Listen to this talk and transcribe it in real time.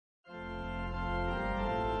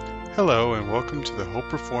Hello and welcome to the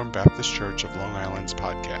Hope Reformed Baptist Church of Long Island's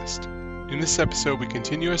podcast. In this episode we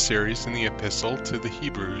continue a series in the Epistle to the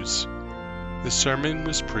Hebrews. The sermon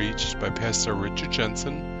was preached by Pastor Richard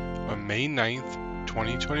Jensen on May 9th,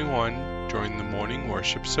 2021 during the morning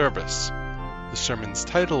worship service. The sermon's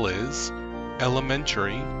title is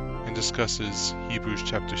Elementary and discusses Hebrews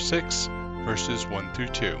chapter 6 verses 1 through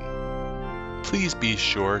 2. Please be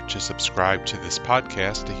sure to subscribe to this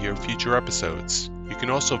podcast to hear future episodes. You can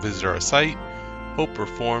also visit our site,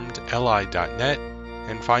 hopereformedli.net,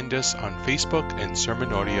 and find us on Facebook and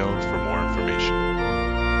Sermon Audio for more information.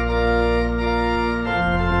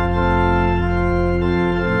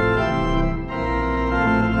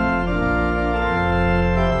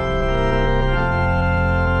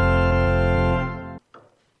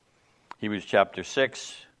 Hebrews chapter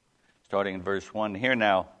 6, starting in verse 1. Hear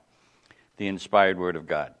now the inspired word of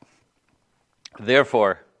God.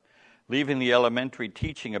 Therefore, leaving the elementary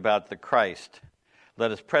teaching about the Christ,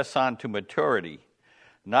 let us press on to maturity,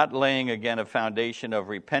 not laying again a foundation of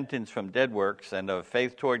repentance from dead works and of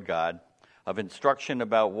faith toward God, of instruction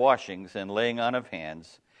about washings and laying on of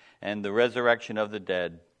hands, and the resurrection of the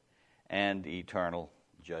dead, and eternal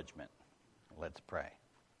judgment. Let's pray.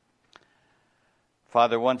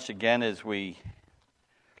 Father, once again, as we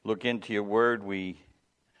look into your word, we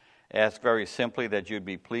ask very simply that you'd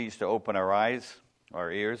be pleased to open our eyes, our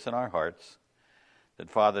ears, and our hearts, that,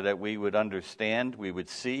 Father, that we would understand, we would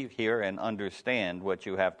see, hear, and understand what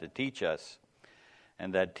you have to teach us,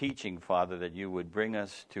 and that teaching, Father, that you would bring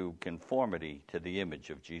us to conformity to the image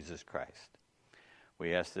of Jesus Christ.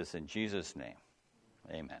 We ask this in Jesus' name.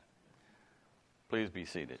 Amen. Please be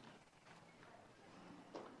seated.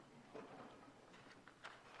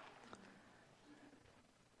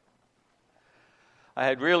 I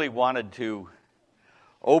had really wanted to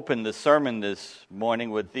open the sermon this morning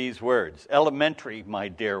with these words: elementary, my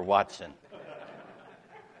dear Watson.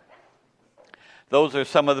 Those are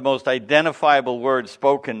some of the most identifiable words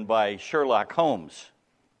spoken by Sherlock Holmes.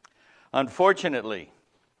 Unfortunately,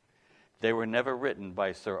 they were never written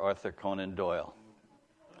by Sir Arthur Conan Doyle.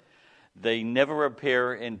 They never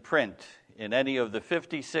appear in print in any of the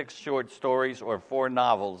 56 short stories or 4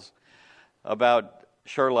 novels about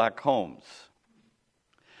Sherlock Holmes.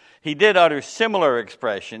 He did utter similar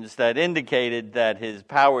expressions that indicated that his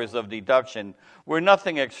powers of deduction were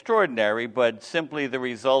nothing extraordinary, but simply the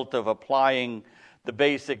result of applying the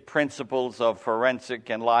basic principles of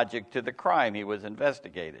forensic and logic to the crime he was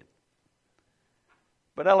investigating.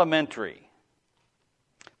 But elementary,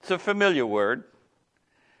 it's a familiar word.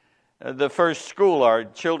 The first school our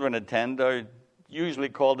children attend are usually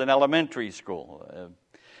called an elementary school.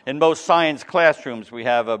 In most science classrooms, we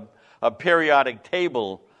have a periodic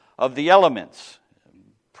table of the elements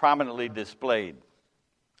prominently displayed.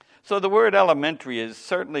 So the word elementary is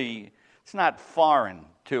certainly, it's not foreign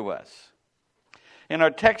to us. In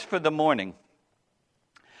our text for the morning,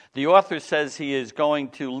 the author says he is going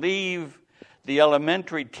to leave the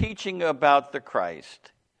elementary teaching about the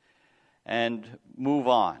Christ and move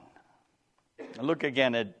on. Look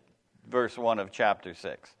again at verse 1 of chapter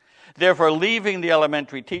 6. Therefore, leaving the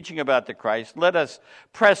elementary teaching about the Christ, let us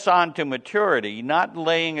press on to maturity, not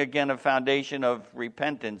laying again a foundation of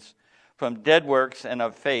repentance from dead works and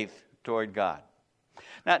of faith toward God.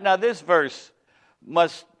 Now this verse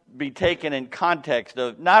must be taken in context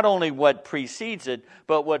of not only what precedes it,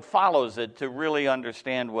 but what follows it to really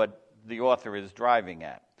understand what the author is driving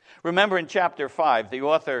at. Remember in chapter 5, the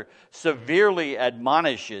author severely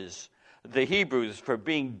admonishes the Hebrews for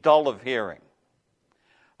being dull of hearing.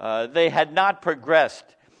 They had not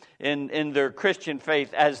progressed in their Christian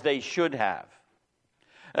faith as they should have.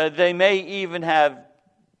 They may even have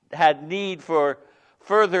had need for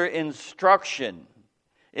further instruction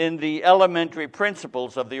in the elementary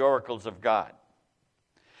principles of the oracles of God.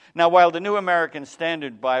 Now, while the New American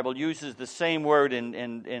Standard Bible uses the same word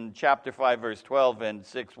in chapter 5, verse 12 and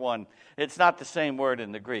 6:1, it's not the same word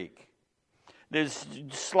in the Greek. There's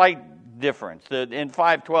slight difference. In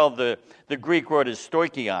 5:12, the Greek word is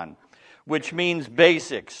stoichion, which means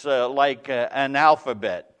basics, like an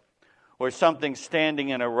alphabet or something standing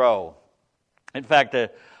in a row. In fact,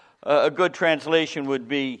 a good translation would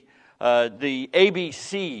be the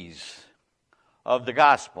ABCs of the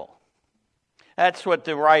gospel. That's what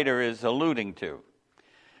the writer is alluding to.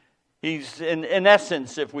 He's, in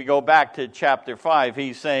essence, if we go back to chapter 5,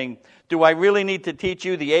 he's saying, do I really need to teach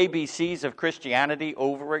you the ABCs of Christianity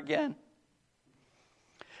over again?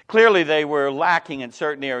 Clearly, they were lacking in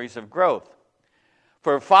certain areas of growth.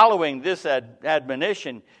 For following this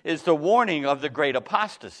admonition is the warning of the great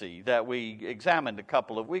apostasy that we examined a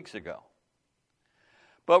couple of weeks ago.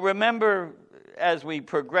 But remember, as we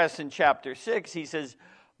progress in chapter 6, he says,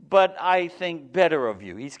 but I think better of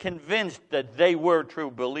you. He's convinced that they were true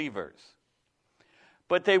believers,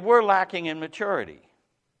 but they were lacking in maturity.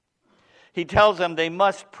 He tells them they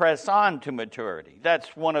must press on to maturity.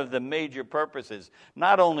 That's one of the major purposes,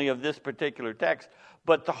 not only of this particular text,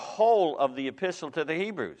 but the whole of the epistle to the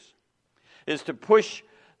Hebrews, is to push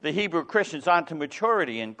the Hebrew Christians on to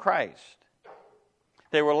maturity in Christ.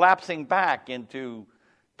 They were lapsing back into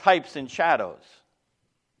types and shadows.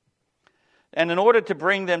 And in order to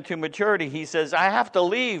bring them to maturity, he says, I have to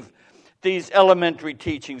leave these elementary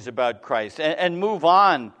teachings about Christ and move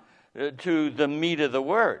on to the meat of the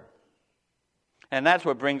Word. And that's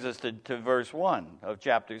what brings us to verse 1 of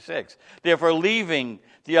chapter 6. Therefore, leaving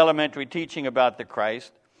the elementary teaching about the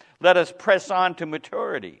Christ, let us press on to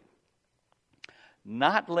maturity,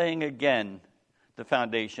 not laying again the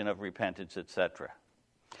foundation of repentance, etc.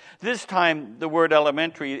 This time, the word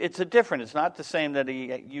elementary, it's not the same that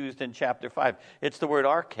he used in chapter 5. It's the word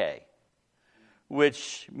arche,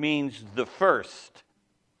 which means the first,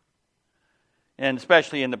 and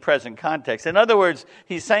especially in the present context. In other words,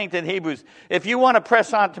 he's saying to the Hebrews, if you want to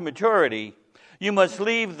press on to maturity, you must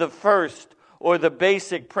leave the first or the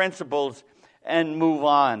basic principles and move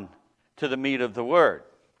on to the meat of the Word.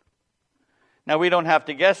 Now, we don't have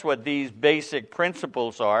to guess what these basic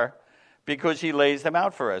principles are because he lays them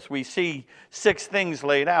out for us. We see 6 things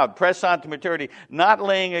laid out. Press on to maturity, not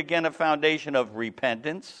laying again a foundation of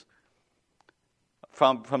repentance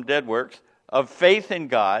from dead works, of faith in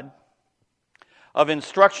God, of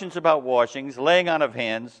instructions about washings, laying on of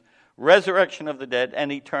hands, resurrection of the dead,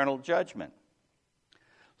 and eternal judgment.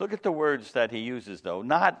 Look at the words that he uses, though.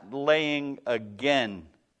 Not laying again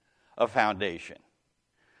a foundation.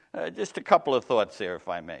 Just a couple of thoughts there, if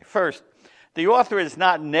I may. First, the author is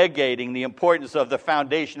not negating the importance of the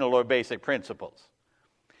foundational or basic principles.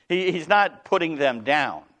 He's not putting them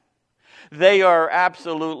down. They are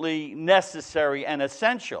absolutely necessary and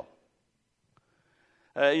essential.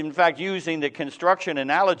 In fact, using the construction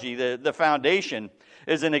analogy, the foundation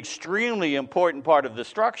is an extremely important part of the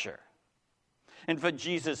structure. In fact,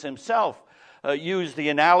 Jesus himself used the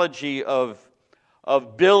analogy of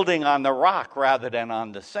building on the rock rather than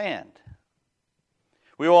on the sand.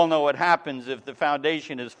 We all know what happens if the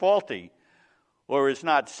foundation is faulty or is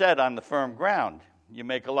not set on the firm ground. You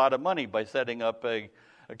make a lot of money by setting up a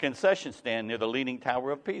concession stand near the Leaning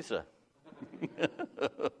Tower of Pisa.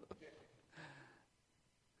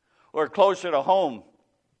 Or closer to home,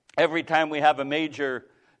 every time we have a major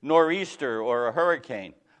nor'easter or a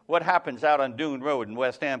hurricane, what happens out on Dune Road in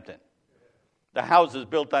West Hampton? The houses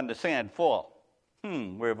built on the sand fall.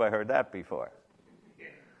 Where have I heard that before?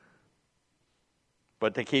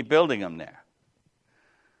 But they keep building them there.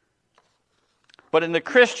 But in the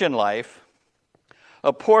Christian life,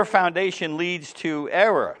 a poor foundation leads to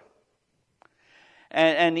error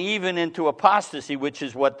and even into apostasy, which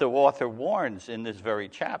is what the author warns in this very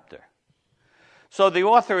chapter. So the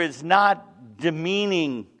author is not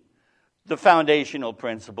demeaning the foundational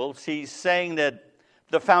principles. He's saying that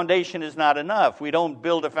the foundation is not enough. We don't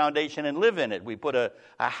build a foundation and live in it. We put a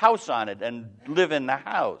house on it and live in the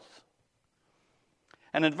house.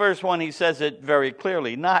 And in verse 1, he says it very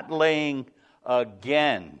clearly, not laying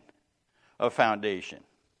again a foundation.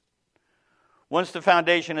 Once the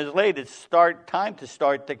foundation is laid, it's time to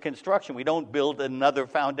start the construction. We don't build another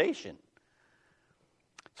foundation.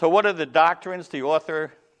 So what are the doctrines the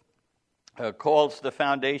author calls the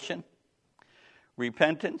foundation?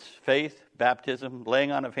 Repentance, faith, baptism,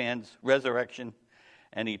 laying on of hands, resurrection,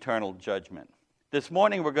 and eternal judgment. This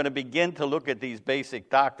morning we're going to begin to look at these basic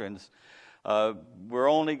doctrines. We're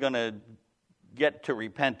only going to get to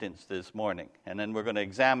repentance this morning, and then we're going to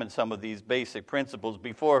examine some of these basic principles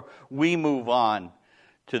before we move on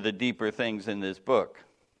to the deeper things in this book.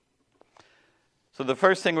 So the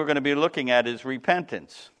first thing we're going to be looking at is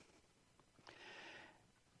repentance.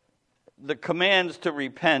 The commands to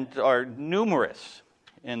repent are numerous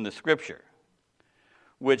in the Scripture,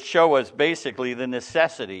 which show us basically the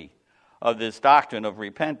necessity of this doctrine of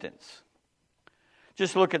repentance.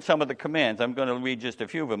 Just look at some of the commands. I'm going to read just a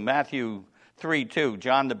few of them. Matthew 3:2,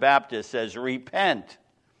 John the Baptist says, repent,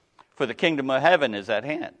 for the kingdom of heaven is at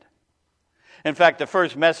hand. In fact, the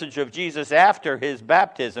first message of Jesus after his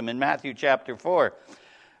baptism in Matthew chapter 4,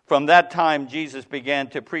 from that time Jesus began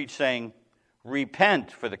to preach saying,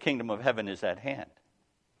 repent, for the kingdom of heaven is at hand.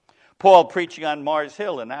 Paul preaching on Mars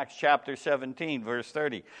Hill in Acts chapter 17, verse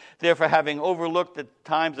 30. Therefore, having overlooked the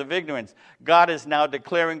times of ignorance, God is now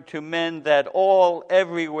declaring to men that all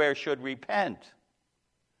everywhere should repent.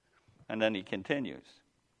 And then he continues.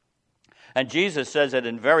 And Jesus says it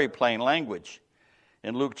in very plain language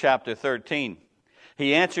in Luke chapter 13,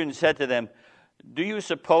 He answered and said to them, do you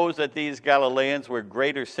suppose that these Galileans were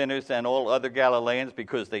greater sinners than all other Galileans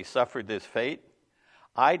because they suffered this fate?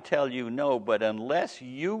 I tell you no, but unless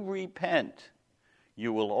you repent,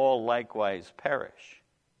 you will all likewise perish.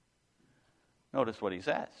 Notice what he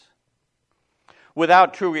says.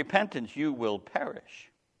 Without true repentance, you will perish.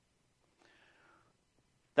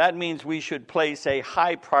 That means we should place a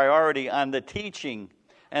high priority on the teaching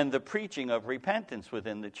and the preaching of repentance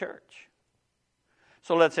within the church.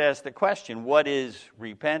 So let's ask the question, what is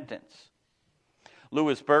repentance?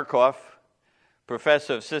 Louis Berkhoff,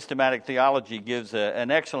 professor of systematic theology, gives an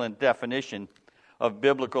excellent definition of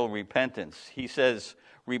biblical repentance. He says,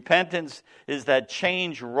 repentance is that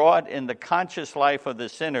change wrought in the conscious life of the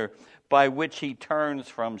sinner by which he turns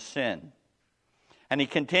from sin. And he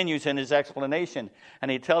continues in his explanation, and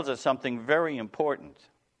he tells us something very important.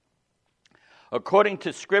 According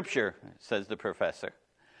to Scripture, says the professor,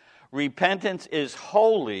 repentance is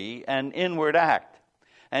wholly an inward act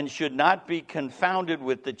and should not be confounded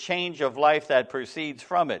with the change of life that proceeds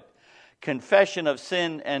from it. Confession of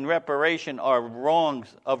sin and reparation of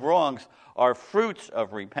wrongs are fruits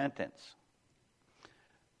of repentance.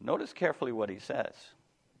 Notice carefully what he says.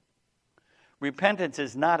 Repentance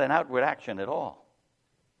is not an outward action at all.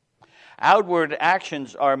 Outward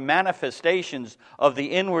actions are manifestations of the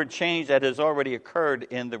inward change that has already occurred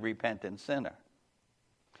in the repentant sinner.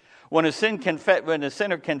 When a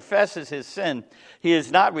sinner confesses his sin, he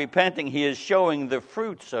is not repenting, he is showing the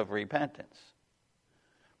fruits of repentance.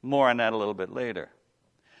 More on that a little bit later.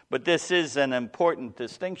 But this is an important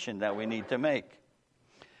distinction that we need to make.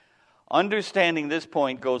 Understanding this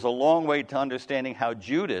point goes a long way to understanding how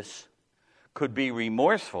Judas could be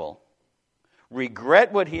remorseful,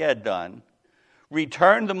 regret what he had done,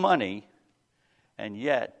 return the money, and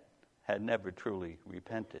yet had never truly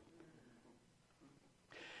repented.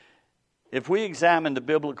 If we examine the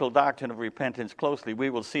biblical doctrine of repentance closely, we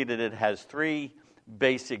will see that it has three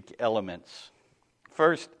basic elements.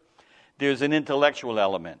 First, there's an intellectual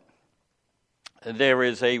element. There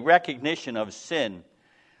is a recognition of sin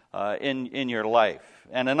in your life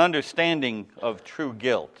and an understanding of true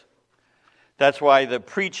guilt. That's why the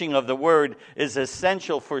preaching of the word is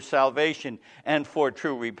essential for salvation and for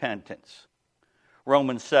true repentance.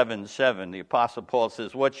 Romans 7:7, the Apostle Paul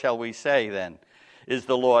says, what shall we say then? Is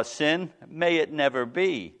the law sin? May it never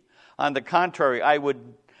be. On the contrary, I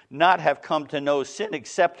would not have come to know sin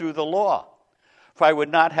except through the law. For I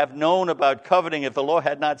would not have known about coveting if the law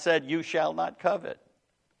had not said, you shall not covet.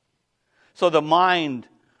 So the mind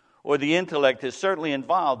or the intellect is certainly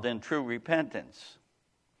involved in true repentance,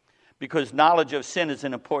 because knowledge of sin is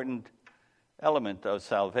an important element of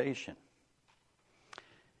salvation.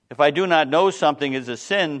 If I do not know something is a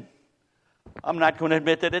sin, I'm not going to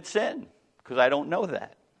admit that it's sin, because I don't know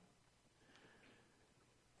that.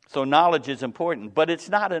 So knowledge is important, but it's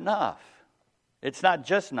not enough. It's not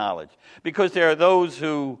just knowledge, because there are those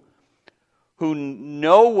who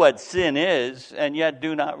know what sin is and yet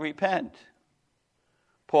do not repent.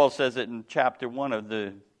 Paul says it in chapter 1 of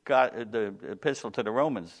the epistle to the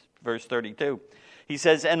Romans, verse 32. He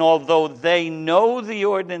says, and although they know the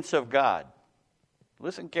ordinance of God,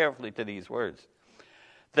 listen carefully to these words,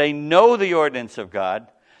 they know the ordinance of God,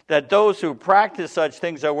 that those who practice such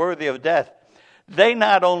things are worthy of death, they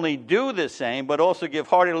not only do the same, but also give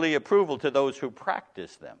heartily approval to those who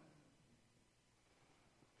practice them.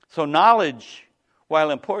 So knowledge,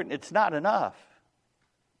 while important, it's not enough.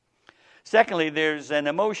 Secondly, there's an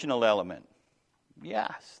emotional element.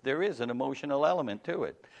 Yes, there is an emotional element to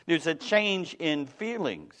it. There's a change in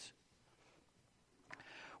feelings.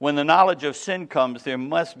 When the knowledge of sin comes, there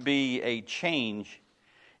must be a change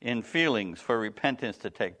in feelings for repentance to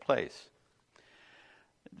take place.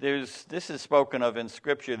 This is spoken of in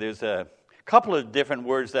Scripture. There's a couple of different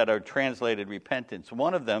words that are translated repentance.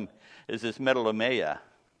 One of them is this metanoia.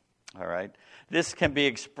 All right? This can be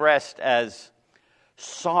expressed as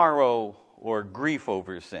sorrow or grief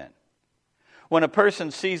over sin. When a person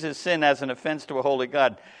sees his sin as an offense to a holy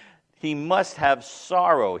God, he must have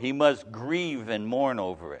sorrow. He must grieve and mourn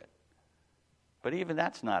over it. But even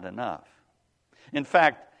that's not enough. In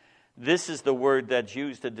fact, this is the word that's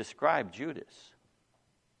used to describe Judas.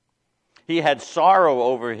 He had sorrow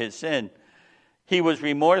over his sin. He was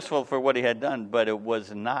remorseful for what he had done, but it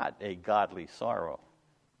was not a godly sorrow.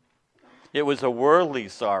 It was a worldly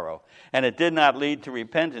sorrow, and it did not lead to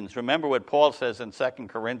repentance. Remember what Paul says in 2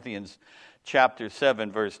 Corinthians chapter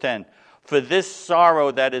 7, verse 10. For this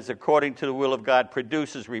sorrow that is according to the will of God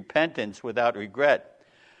produces repentance without regret,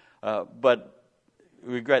 but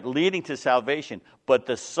regret leading to salvation. But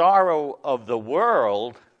the sorrow of the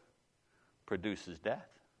world produces death.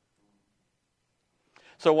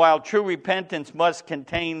 So while true repentance must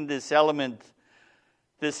contain this element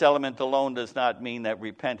alone does not mean that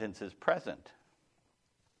repentance is present.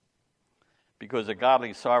 Because a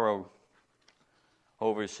godly sorrow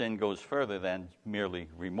over sin goes further than merely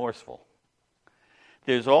remorseful.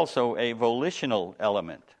 There's also a volitional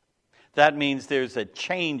element. That means there's a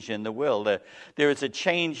change in the will. There is a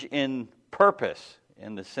change in purpose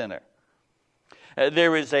in the sinner.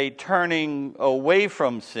 There is a turning away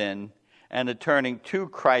from sin and a turning to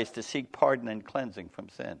Christ to seek pardon and cleansing from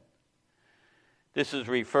sin. This is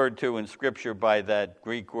referred to in Scripture by that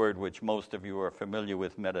Greek word which most of you are familiar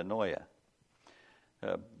with, metanoia.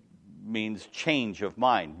 Means change of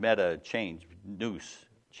mind. Meta, change. Nous,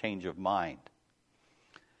 change of mind.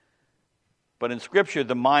 But in Scripture,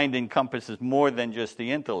 the mind encompasses more than just the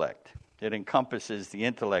intellect. It encompasses the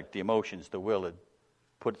intellect, the emotions, the will. It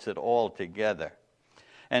puts it all together.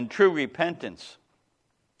 And true repentance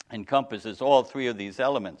encompasses all three of these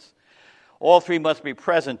elements. All three must be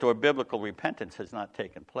present or biblical repentance has not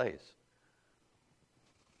taken place.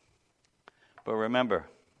 But remember,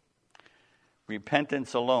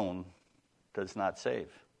 repentance alone does not save.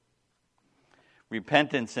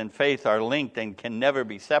 Repentance and faith are linked and can never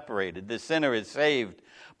be separated. The sinner is saved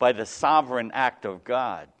by the sovereign act of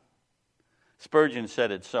God. Spurgeon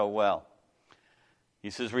said it so well. He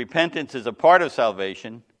says, repentance is a part of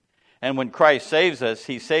salvation, and when Christ saves us,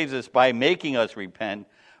 he saves us by making us repent,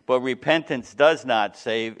 but repentance does not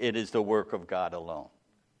save. It is the work of God alone.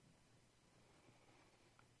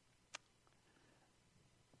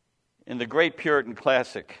 In the great Puritan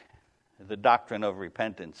classic, The Doctrine of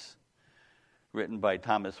Repentance, written by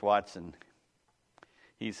Thomas Watson,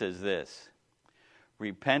 he says this: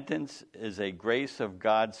 repentance is a grace of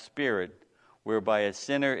God's Spirit whereby a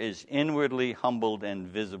sinner is inwardly humbled and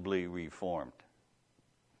visibly reformed.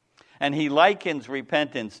 And he likens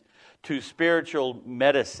repentance to spiritual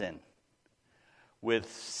medicine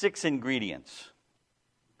with 6 ingredients.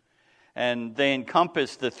 And they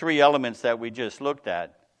encompass the 3 elements that we just looked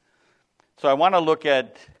at. So I want to look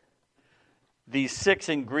at these 6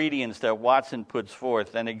 ingredients that Watson puts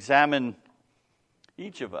forth and examine.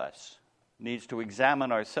 Each of us needs to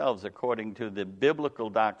examine ourselves according to the biblical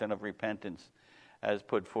doctrine of repentance as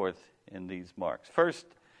put forth in these marks. First,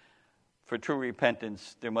 for true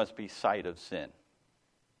repentance, there must be sight of sin.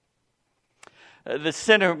 The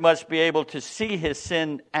sinner must be able to see his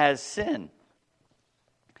sin as sin.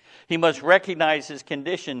 He must recognize his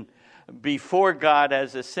condition before God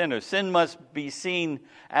as a sinner. Sin must be seen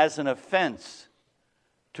as an offense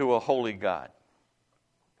to a holy God.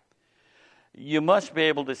 You must be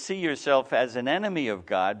able to see yourself as an enemy of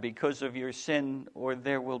God because of your sin, or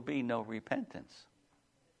there will be no repentance.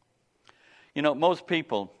 You know, most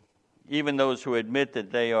people, even those who admit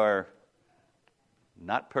that they are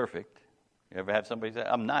not perfect. You ever have somebody say,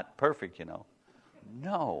 I'm not perfect, you know?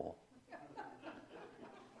 No.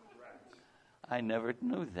 I never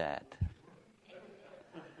knew that.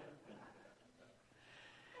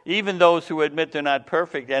 Even those who admit they're not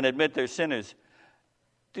perfect and admit they're sinners,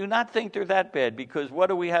 do not think they're that bad, because what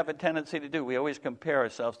do we have a tendency to do? We always compare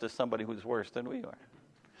ourselves to somebody who's worse than we are.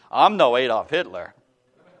 I'm no Adolf Hitler.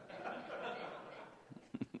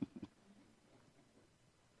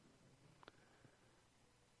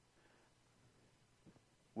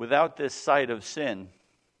 Without this sight of sin,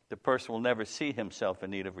 the person will never see himself in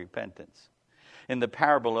need of repentance. In the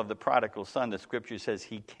parable of the prodigal son, the Scripture says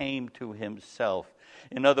he came to himself.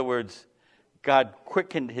 In other words, God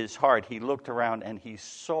quickened his heart. He looked around and he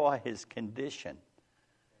saw his condition.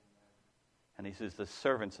 And he says, the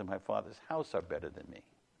servants in my Father's house are better than me.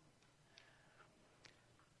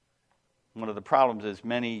 One of the problems is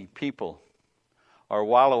many people are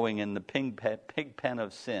wallowing in the pig pen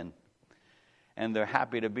of sin. And they're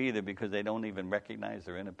happy to be there because they don't even recognize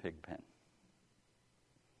they're in a pig pen.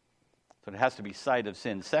 So there has to be sight of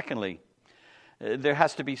sin. Secondly, there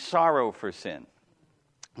has to be sorrow for sin.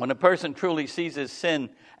 When a person truly sees his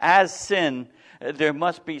sin as sin, there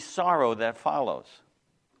must be sorrow that follows.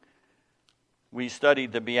 We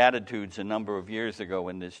studied the Beatitudes a number of years ago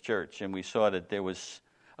in this church, and we saw that there was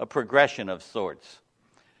a progression of sorts.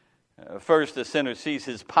 First, the sinner sees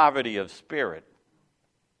his poverty of spirit.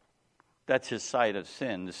 That's his sight of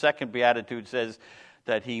sin. The second Beatitude says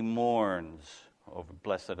that he mourns. Oh,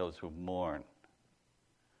 blessed are those who mourn.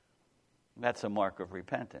 That's a mark of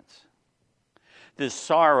repentance. This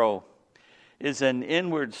sorrow is an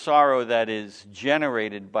inward sorrow that is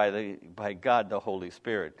generated by God the Holy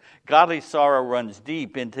Spirit. Godly sorrow runs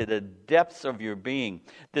deep into the depths of your being.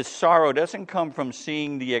 This sorrow doesn't come from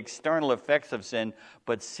seeing the external effects of sin,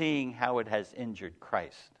 but seeing how it has injured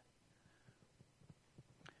Christ.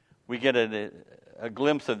 We get a a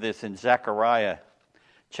glimpse of this in Zechariah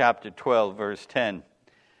chapter 12, verse 10.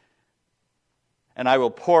 And I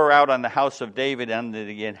will pour out on the house of David and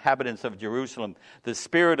the inhabitants of Jerusalem the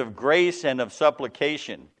spirit of grace and of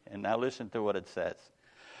supplication. And now listen to what it says.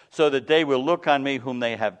 So that they will look on me whom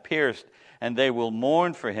they have pierced, and they will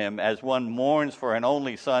mourn for him as one mourns for an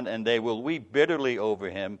only son, and they will weep bitterly over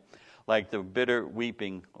him like the bitter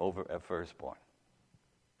weeping over a firstborn.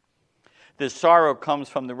 This sorrow comes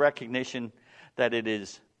from the recognition that it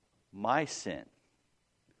is my sin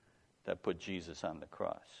that put Jesus on the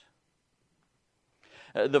cross.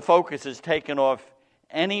 The focus is taken off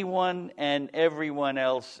anyone and everyone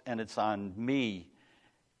else, and it's on me.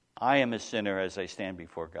 I am a sinner as I stand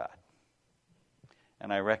before God.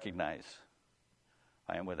 And I recognize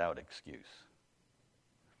I am without excuse.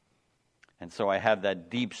 And so I have that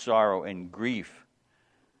deep sorrow and grief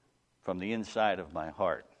from the inside of my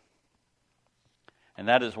heart. And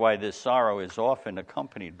that is why this sorrow is often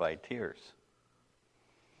accompanied by tears.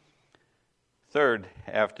 Third,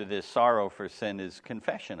 after this sorrow for sin, is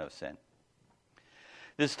confession of sin.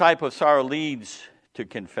 This type of sorrow leads to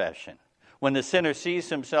confession. When the sinner sees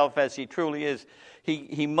himself as he truly is,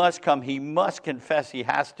 he must come, he must confess, he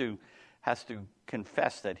has to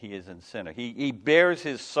confess that he is a sinner. He bears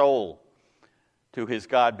his soul to his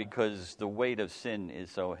God because the weight of sin is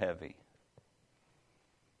so heavy.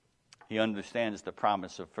 He understands the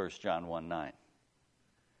promise of 1 John 1:9.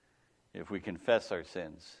 If we confess our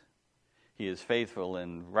sins, he is faithful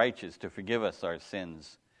and righteous to forgive us our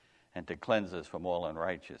sins and to cleanse us from all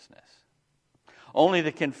unrighteousness. Only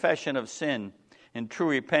the confession of sin and true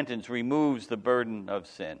repentance removes the burden of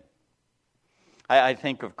sin. I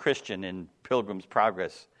think of Christian in Pilgrim's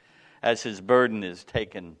Progress as his burden is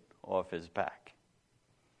taken off his back.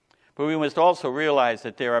 But we must also realize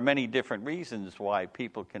that there are many different reasons why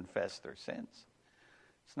people confess their sins.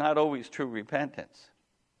 It's not always true repentance.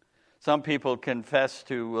 Some people confess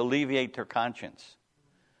to alleviate their conscience.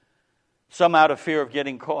 Some out of fear of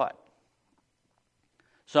getting caught.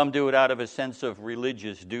 Some do it out of a sense of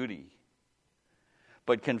religious duty.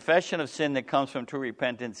 But confession of sin that comes from true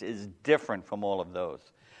repentance is different from all of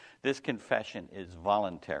those. This confession is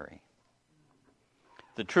voluntary.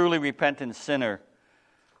 The truly repentant sinner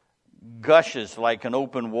gushes like an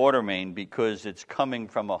open water main because it's coming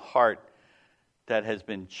from a heart that has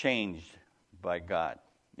been changed by God.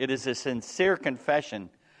 It is a sincere confession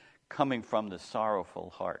coming from the sorrowful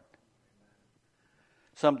heart.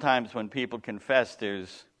 Sometimes when people confess,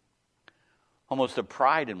 there's almost a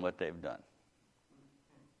pride in what they've done.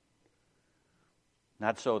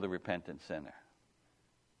 Not so the repentant sinner.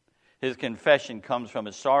 His confession comes from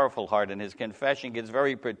a sorrowful heart, and his confession gets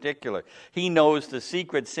very particular. He knows the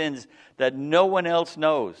secret sins that no one else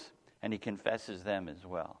knows, and he confesses them as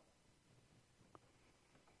well.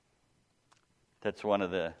 That's one of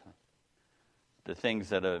the things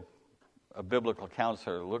that a biblical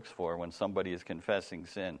counselor looks for when somebody is confessing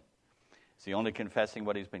sin. Is he only confessing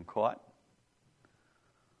what he's been caught?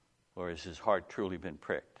 Or has his heart truly been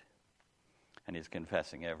pricked and he's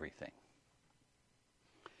confessing everything?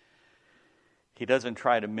 He doesn't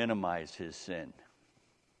try to minimize his sin.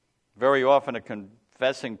 Very often a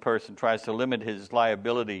confessing person tries to limit his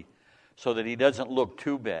liability so that he doesn't look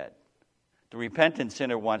too bad. The repentant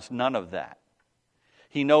sinner wants none of that.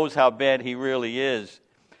 He knows how bad he really is,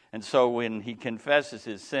 and so when he confesses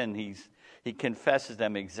his sin, he confesses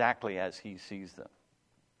them exactly as he sees them.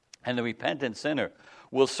 And the repentant sinner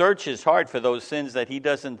will search his heart for those sins that he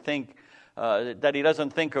doesn't think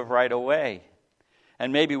of right away,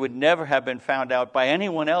 and maybe would never have been found out by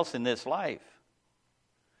anyone else in this life.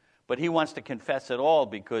 But he wants to confess it all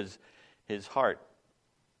because his heart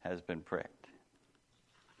has been pricked.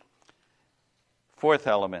 Fourth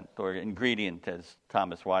element, or ingredient, as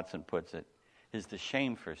Thomas Watson puts it, is the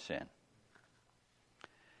shame for sin.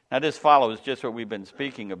 Now this follows just what we've been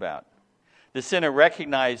speaking about. The sinner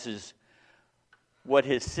recognizes what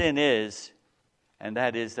his sin is, and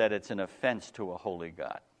that is that it's an offense to a holy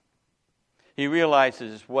God. He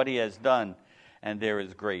realizes what he has done, and there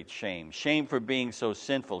is great shame. Shame for being so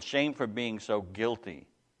sinful, shame for being so guilty.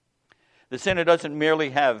 The sinner doesn't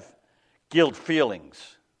merely have guilt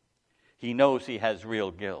feelings. He knows he has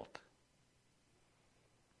real guilt.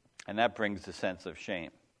 And that brings the sense of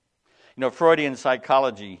shame. You know, Freudian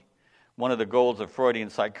psychology, one of the goals of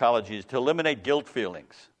Freudian psychology is to eliminate guilt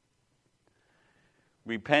feelings.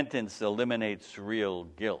 Repentance eliminates real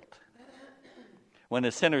guilt. When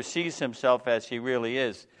the sinner sees himself as he really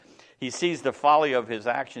is, he sees the folly of his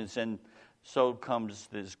actions, and so comes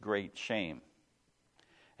this great shame.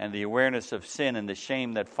 And the awareness of sin and the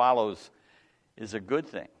shame that follows is a good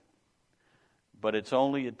thing. but it's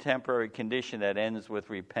only a temporary condition that ends with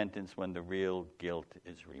repentance when the real guilt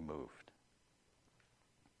is removed.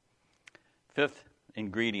 Fifth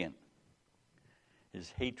ingredient is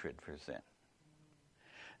hatred for sin.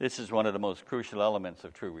 This is one of the most crucial elements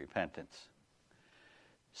of true repentance.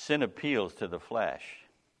 Sin appeals to the flesh.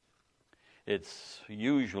 It's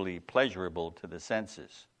usually pleasurable to the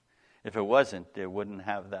senses. If it wasn't, it wouldn't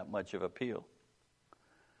have that much of appeal.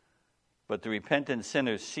 But the repentant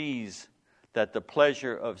sinner sees that the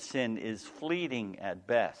pleasure of sin is fleeting at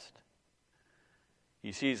best.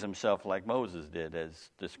 He sees himself like Moses did, as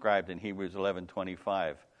described in Hebrews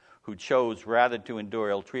 11:25, who chose rather to endure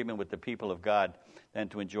ill treatment with the people of God than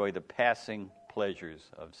to enjoy the passing pleasures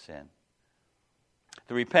of sin.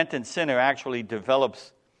 The repentant sinner actually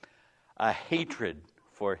develops a hatred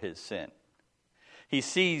for his sin. He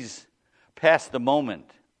sees past the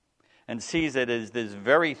moment and sees it as this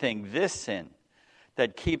very thing, this sin,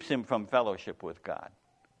 that keeps him from fellowship with God.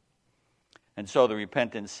 And so the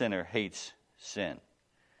repentant sinner hates sin.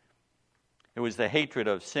 It was the hatred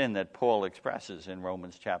of sin that Paul expresses in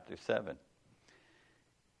Romans chapter 7.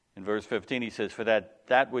 In verse 15 he says, "For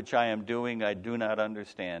that which I am doing I do not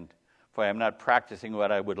understand, for I am not practicing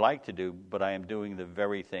what I would like to do, but I am doing the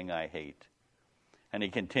very thing I hate." And he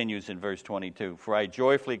continues in verse 22, "For I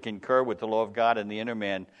joyfully concur with the law of God in the inner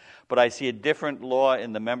man, but I see a different law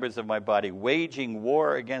in the members of my body, waging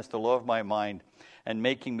war against the law of my mind, and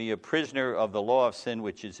making me a prisoner of the law of sin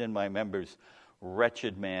which is in my members.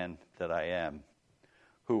 Wretched man that I am,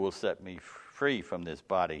 who will set me free from this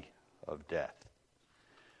body of death?"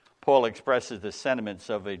 Paul expresses the sentiments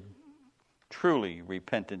of a truly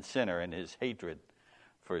repentant sinner and his hatred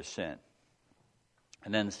for sin.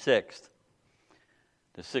 And then the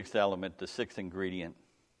sixth element, the sixth ingredient,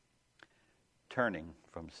 turning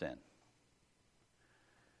from sin.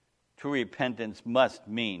 True repentance must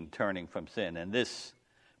mean turning from sin, and this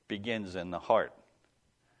begins in the heart.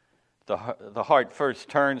 The heart first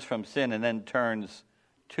turns from sin and then turns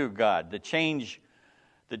to God. The changed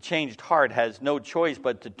heart has no choice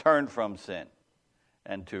but to turn from sin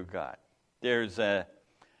and to God. There's an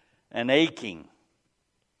aching,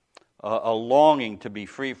 a longing to be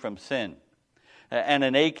free from sin, and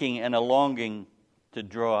an aching and a longing to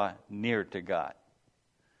draw near to God.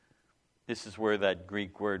 This is where that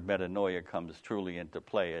Greek word metanoia comes truly into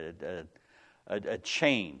play. A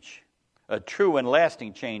change, a true and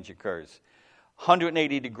lasting change occurs.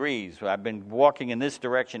 180 degrees. I've been walking in this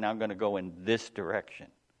direction, I'm going to go in this direction.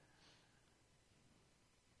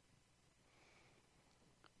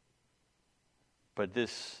 But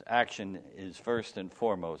this action is first and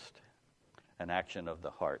foremost an action of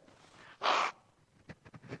the heart.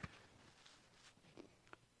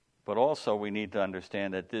 But also we need to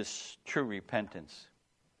understand that this true repentance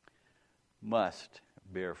must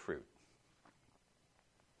bear fruit.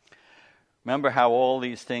 Remember how all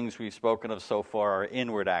these things we've spoken of so far are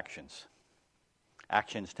inward actions,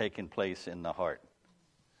 actions taking place in the heart.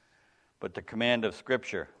 But the command of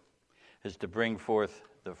Scripture is to bring forth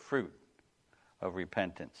the fruit of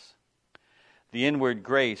repentance. The inward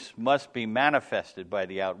grace must be manifested by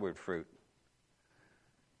the outward fruit.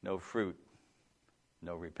 No fruit,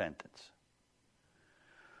 no repentance.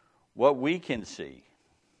 What we can see,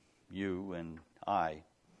 you and I,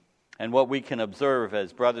 and what we can observe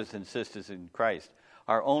as brothers and sisters in Christ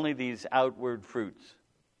are only these outward fruits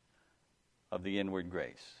of the inward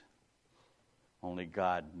grace. Only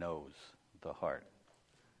God knows the heart.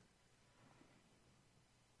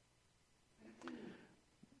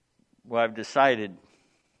 Well, I've decided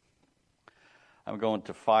I'm going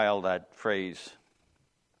to file that phrase,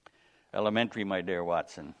 elementary, my dear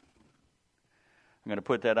Watson. I'm going to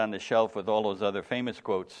put that on the shelf with all those other famous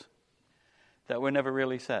quotes that were never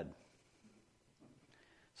really said,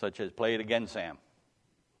 such as, "Play it again, Sam."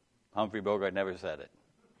 Humphrey Bogart never said it.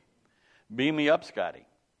 "Beam me up, Scotty."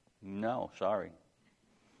 No, sorry.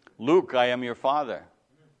 "Luke, I am your father."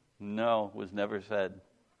 No, was never said.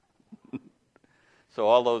 So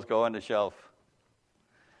all those go on the shelf.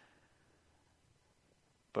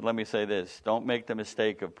 But let me say this, don't make the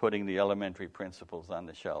mistake of putting the elementary principles on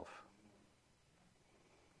the shelf.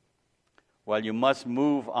 While you must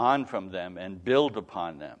move on from them and build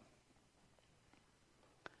upon them,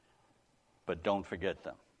 but don't forget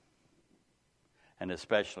them. And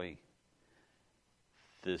especially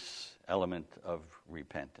this element of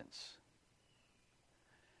repentance.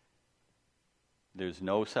 There's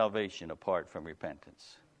no salvation apart from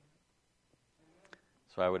repentance.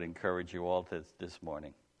 So I would encourage you all to this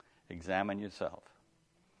morning, examine yourself.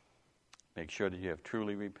 Make sure that you have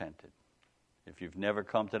truly repented. If you've never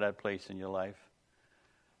come to that place in your life,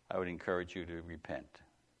 I would encourage you to repent.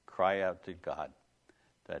 cry out to God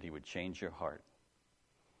that he would change your heart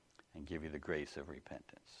and give you the grace of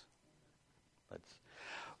repentance.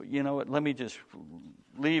 Let me just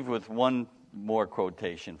leave with one more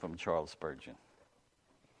quotation from Charles Spurgeon.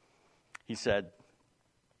 He said,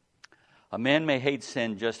 "A man may hate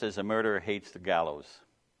sin just as a murderer hates the gallows,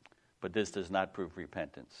 but this does not prove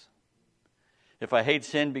repentance. If I hate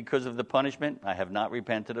sin because of the punishment, I have not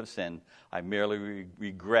repented of sin. I merely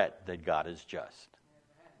regret that God is just.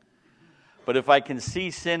 But if I can see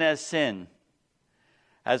sin,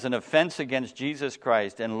 as an offense against Jesus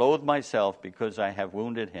Christ, and loathe myself because I have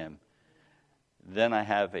wounded him, then I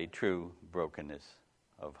have a true brokenness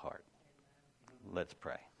of heart." Let's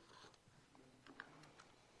pray.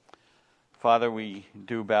 Father, we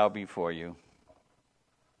do bow before you.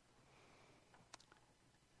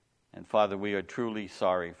 And Father, we are truly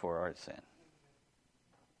sorry for our sin.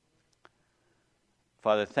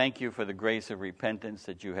 Father, thank you for the grace of repentance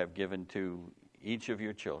that you have given to each of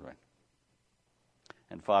your children.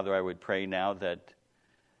 And Father, I would pray now that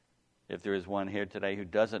if there is one here today who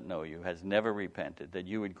doesn't know you, has never repented, that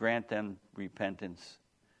you would grant them repentance,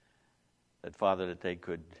 that Father, that they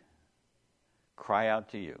could cry out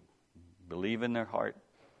to you, believe in their heart,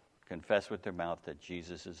 confess with their mouth that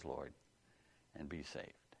Jesus is Lord, and be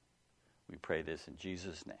saved. We pray this in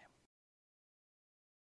Jesus' name.